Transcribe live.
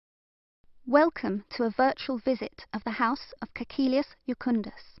Welcome to a virtual visit of the house of Caecilius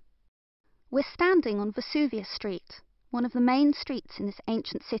Iucundus. We're standing on Vesuvius Street, one of the main streets in this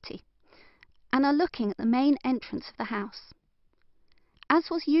ancient city, and are looking at the main entrance of the house.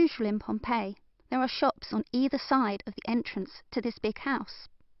 As was usual in Pompeii, there are shops on either side of the entrance to this big house.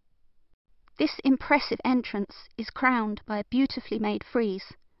 This impressive entrance is crowned by a beautifully made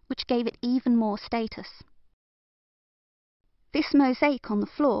frieze, which gave it even more status. This mosaic on the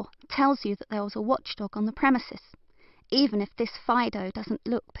floor tells you that there was a watchdog on the premises, even if this Fido doesn't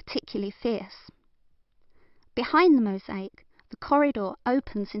look particularly fierce. Behind the mosaic, the corridor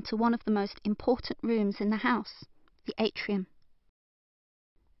opens into one of the most important rooms in the house, the atrium.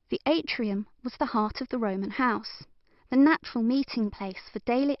 The atrium was the heart of the Roman house, the natural meeting place for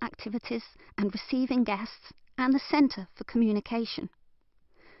daily activities and receiving guests, and the centre for communication.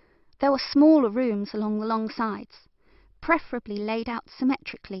 There were smaller rooms along the long sides, preferably laid out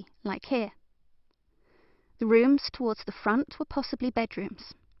symmetrically, like here. The rooms towards the front were possibly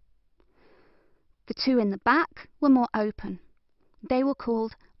bedrooms. The two in the back were more open. They were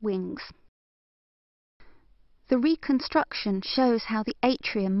called wings. The reconstruction shows how the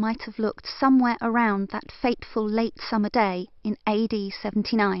atrium might have looked somewhere around that fateful late summer day in AD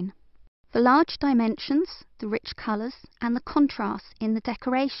 79. The large dimensions, the rich colours, and the contrasts in the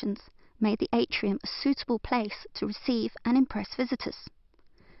decorations made the atrium a suitable place to receive and impress visitors.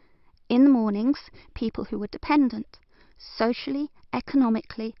 In the mornings, people who were dependent, socially,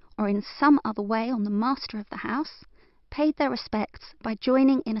 economically, or in some other way on the master of the house, paid their respects by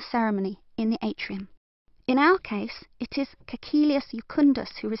joining in a ceremony in the atrium. In our case, it is Caecilius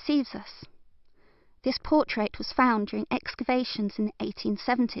Iucundus who receives us. This portrait was found during excavations in the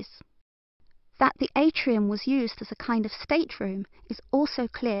 1870s. That the atrium was used as a kind of stateroom is also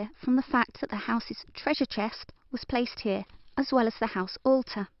clear from the fact that the house's treasure chest was placed here, as well as the house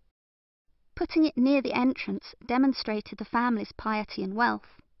altar. Putting it near the entrance demonstrated the family's piety and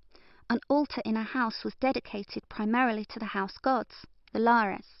wealth. An altar in a house was dedicated primarily to the house gods, the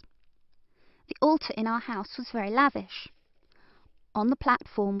lares. The altar in our house was very lavish. On the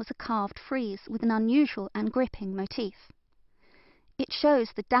platform was a carved frieze with an unusual and gripping motif. It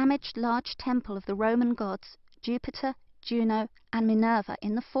shows the damaged large temple of the Roman gods Jupiter, Juno, and Minerva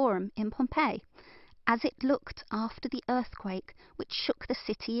in the Forum in Pompeii, as it looked after the earthquake which shook the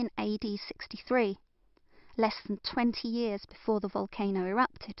city in AD 63, less than 20 years before the volcano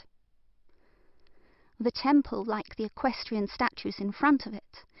erupted. The temple, like the equestrian statues in front of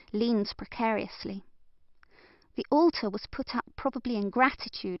it, leans precariously. The altar was put up probably in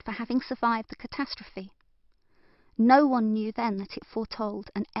gratitude for having survived the catastrophe. No one knew then that it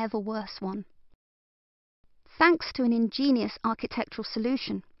foretold an ever worse one. Thanks to an ingenious architectural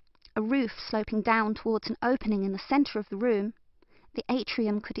solution, a roof sloping down towards an opening in the centre of the room, the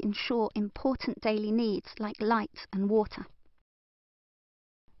atrium could ensure important daily needs like light and water.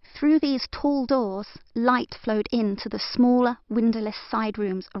 Through these tall doors, light flowed into the smaller, windowless side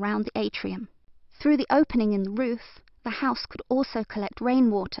rooms around the atrium. Through the opening in the roof, the house could also collect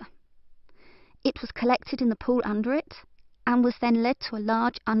rainwater. It was collected in the pool under it, and was then led to a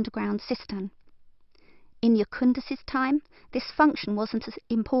large underground cistern. In Iucundus's time, this function wasn't as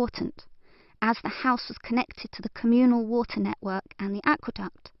important, as the house was connected to the communal water network and the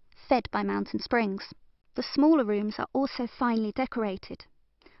aqueduct, fed by mountain springs. The smaller rooms are also finely decorated.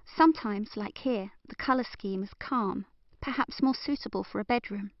 Sometimes, like here, the colour scheme is calm, perhaps more suitable for a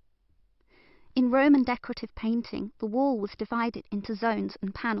bedroom. In Roman decorative painting, the wall was divided into zones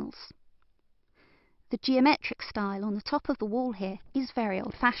and panels. The geometric style on the top of the wall here is very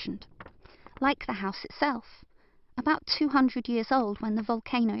old-fashioned, like the house itself, about 200 years old when the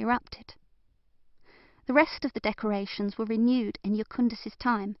volcano erupted. The rest of the decorations were renewed in Iucundus's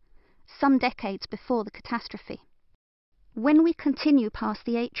time, some decades before the catastrophe. When we continue past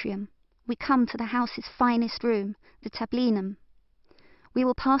the atrium, we come to the house's finest room, the tablinum. We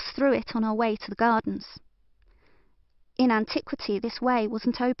will pass through it on our way to the gardens. In antiquity, this way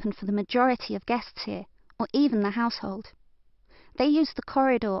wasn't open for the majority of guests here, or even the household. They used the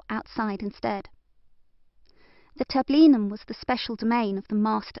corridor outside instead. The tablinum was the special domain of the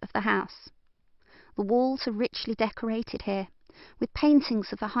master of the house. The walls are richly decorated here, with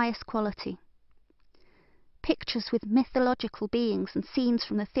paintings of the highest quality. Pictures with mythological beings and scenes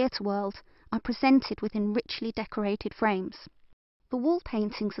from the theatre world are presented within richly decorated frames. The wall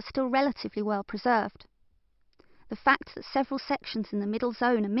paintings are still relatively well preserved. The fact that several sections in the middle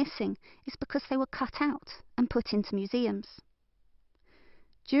zone are missing is because they were cut out and put into museums.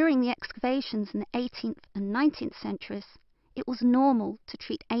 During the excavations in the 18th and 19th centuries, it was normal to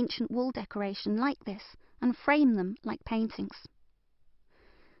treat ancient wall decoration like this and frame them like paintings.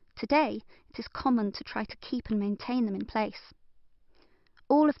 Today, it is common to try to keep and maintain them in place.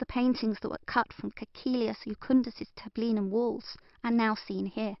 All of the paintings that were cut from Caecilius Iucundus' tablinum walls are now seen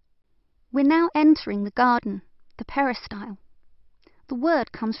here. We're now entering the garden, the peristyle. The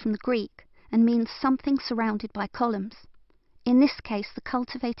word comes from the Greek and means something surrounded by columns, in this case the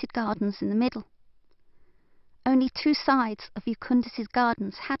cultivated gardens in the middle. Only two sides of Iucundus'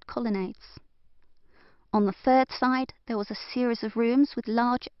 gardens had colonnades. On the third side there was a series of rooms with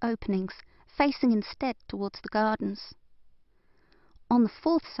large openings facing instead towards the gardens. On the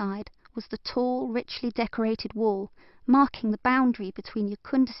fourth side was the tall, richly decorated wall marking the boundary between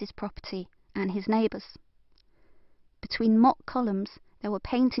Iucundus' property and his neighbours. Between mock columns there were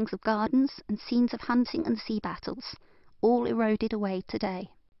paintings of gardens and scenes of hunting and sea battles, all eroded away today.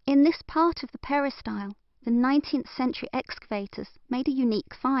 In this part of the peristyle, the 19th century excavators made a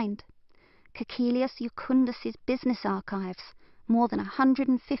unique find: Caecilius Iucundus' business archives, more than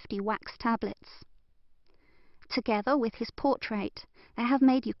 150 wax tablets. Together with his portrait, they have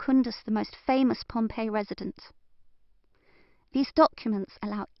made Iucundus the most famous Pompeii resident. These documents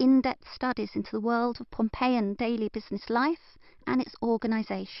allow in-depth studies into the world of Pompeian daily business life and its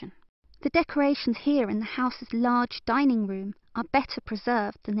organisation. The decorations here in the house's large dining room are better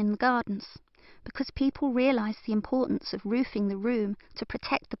preserved than in the gardens, because people realised the importance of roofing the room to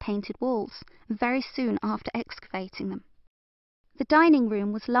protect the painted walls very soon after excavating them. The dining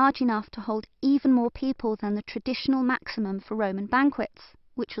room was large enough to hold even more people than the traditional maximum for Roman banquets,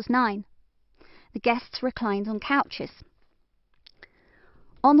 which was 9. The guests reclined on couches.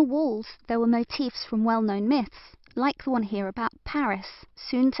 On the walls there were motifs from well-known myths, like the one here about Paris,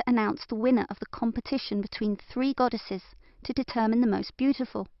 soon to announce the winner of the competition between 3 goddesses to determine the most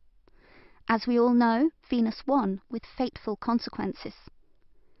beautiful. As we all know, Venus won, with fateful consequences.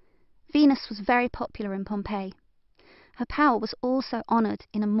 Venus was very popular in Pompeii. Her power was also honoured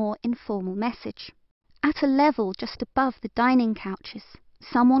in a more informal message. At a level just above the dining couches,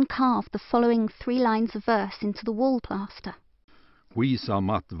 someone carved the following 3 lines of verse into the wall plaster. Quisa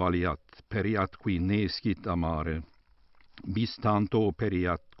mat valiat, periat qui nescit amare, bis tanto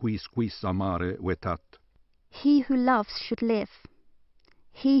periat quis amare vetat. He who loves should live.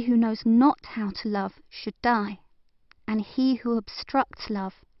 He who knows not how to love should die, and he who obstructs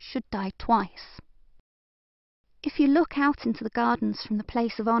love should die twice. If you look out into the gardens from the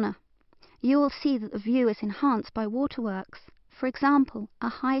place of honour, you will see that the view is enhanced by waterworks, for example, a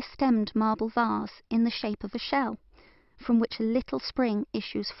high-stemmed marble vase in the shape of a shell, from which a little spring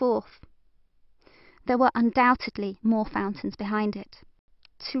issues forth. There were undoubtedly more fountains behind it.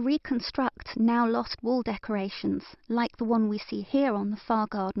 To reconstruct now lost wall decorations, like the one we see here on the far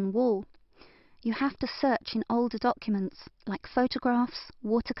garden wall, you have to search in older documents like photographs,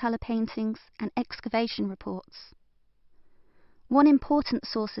 watercolour paintings and excavation reports. One important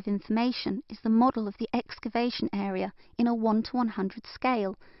source of information is the model of the excavation area in a 1:100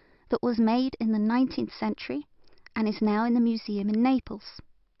 scale that was made in the 19th century and is now in the museum in Naples.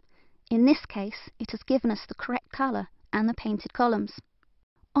 In this case, it has given us the correct colour and the painted columns.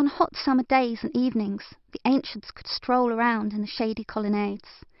 On hot summer days and evenings, the ancients could stroll around in the shady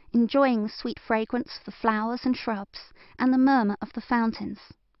colonnades, enjoying the sweet fragrance of the flowers and shrubs and the murmur of the fountains.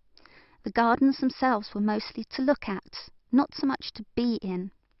 The gardens themselves were mostly to look at, not so much to be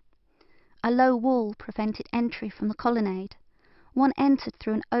in. A low wall prevented entry from the colonnade. One entered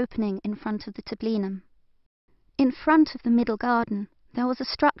through an opening in front of the tablinum. In front of the middle garden, there was a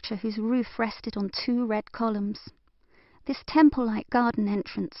structure whose roof rested on 2 red columns. This temple-like garden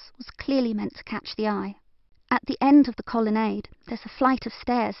entrance was clearly meant to catch the eye. At the end of the colonnade, there's a flight of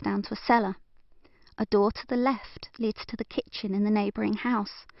stairs down to a cellar. A door to the left leads to the kitchen in the neighbouring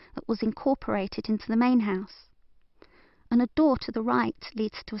house that was incorporated into the main house, and a door to the right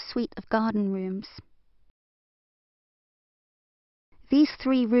leads to a suite of garden rooms. These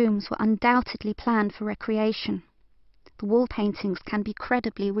 3 rooms were undoubtedly planned for recreation. The wall paintings can be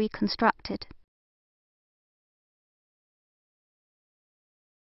credibly reconstructed.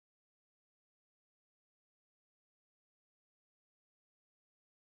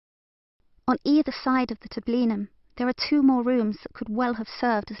 On either side of the tablinum, there are 2 more rooms that could well have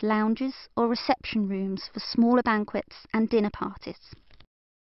served as lounges or reception rooms for smaller banquets and dinner parties.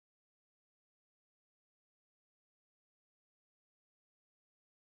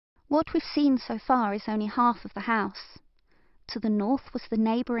 What we've seen so far is only half of the house. To the north was the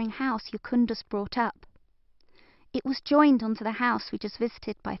neighbouring house Iucundus brought up. It was joined onto the house we just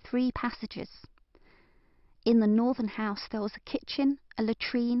visited by 3 passages. In the northern house there was a kitchen, a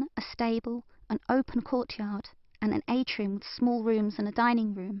latrine, a stable, an open courtyard, and an atrium with small rooms and a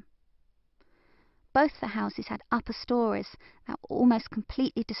dining room. Both the houses had upper stories that were almost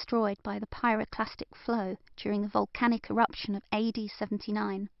completely destroyed by the pyroclastic flow during the volcanic eruption of AD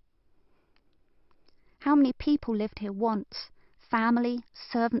 79. How many people lived here once, family,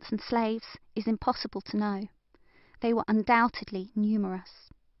 servants and slaves, is impossible to know. They were undoubtedly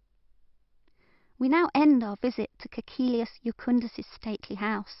numerous. We now end our visit to Caecilius Iucundus' stately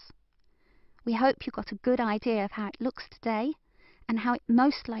house. We hope you got a good idea of how it looks today and how it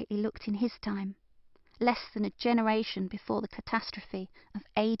most likely looked in his time, less than a generation before the catastrophe of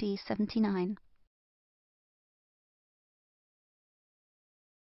AD 79.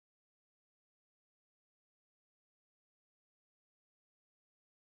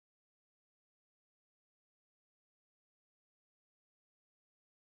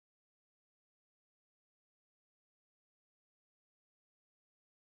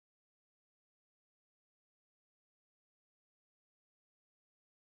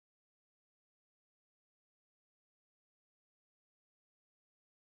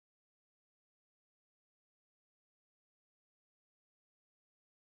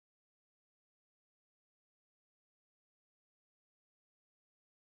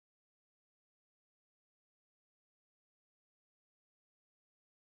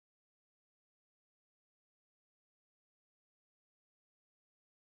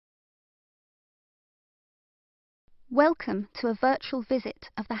 Welcome to a virtual visit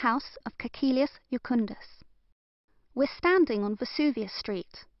of the house of Caecilius Iucundus. We're standing on Vesuvius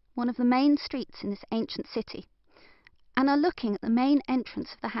Street, one of the main streets in this ancient city, and are looking at the main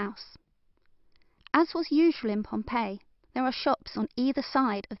entrance of the house. As was usual in Pompeii, there are shops on either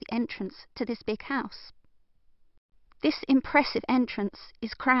side of the entrance to this big house. This impressive entrance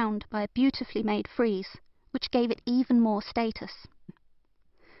is crowned by a beautifully made frieze, which gave it even more status.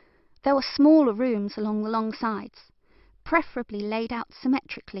 There were smaller rooms along the long sides, preferably laid out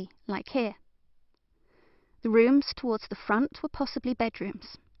symmetrically, like here. The rooms towards the front were possibly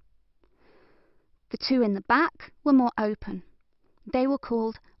bedrooms. The two in the back were more open. They were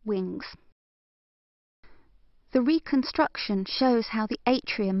called wings. The reconstruction shows how the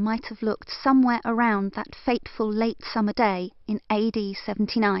atrium might have looked somewhere around that fateful late summer day in AD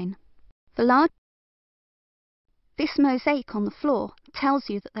 79. This mosaic on the floor tells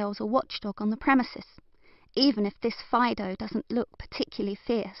you that there was a watchdog on the premises, even if this Fido doesn't look particularly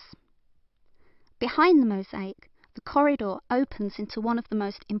fierce. Behind the mosaic, the corridor opens into one of the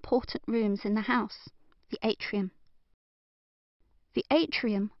most important rooms in the house, the atrium. The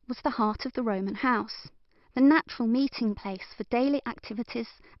atrium was the heart of the Roman house, the natural meeting place for daily activities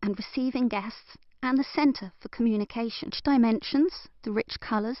and receiving guests, and the centre for communication. The dimensions, the rich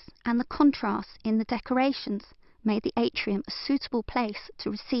colours, and the contrasts in the decorations made the atrium a suitable place to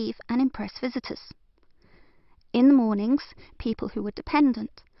receive and impress visitors. In the mornings, people who were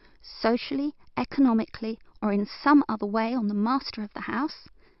dependent, socially, economically, or in some other way on the master of the house,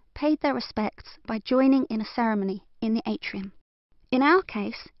 paid their respects by joining in a ceremony in the atrium. In our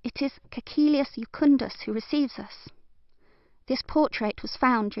case, it is Caecilius Iucundus who receives us. This portrait was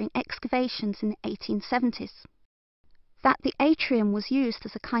found during excavations in the 1870s. That the atrium was used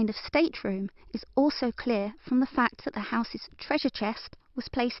as a kind of stateroom is also clear from the fact that the house's treasure chest was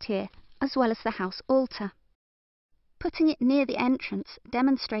placed here, as well as the house altar. Putting it near the entrance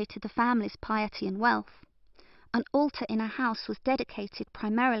demonstrated the family's piety and wealth. An altar in our house was dedicated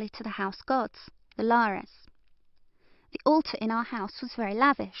primarily to the house gods, the Lares. The altar in our house was very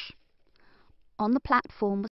lavish. On the platform was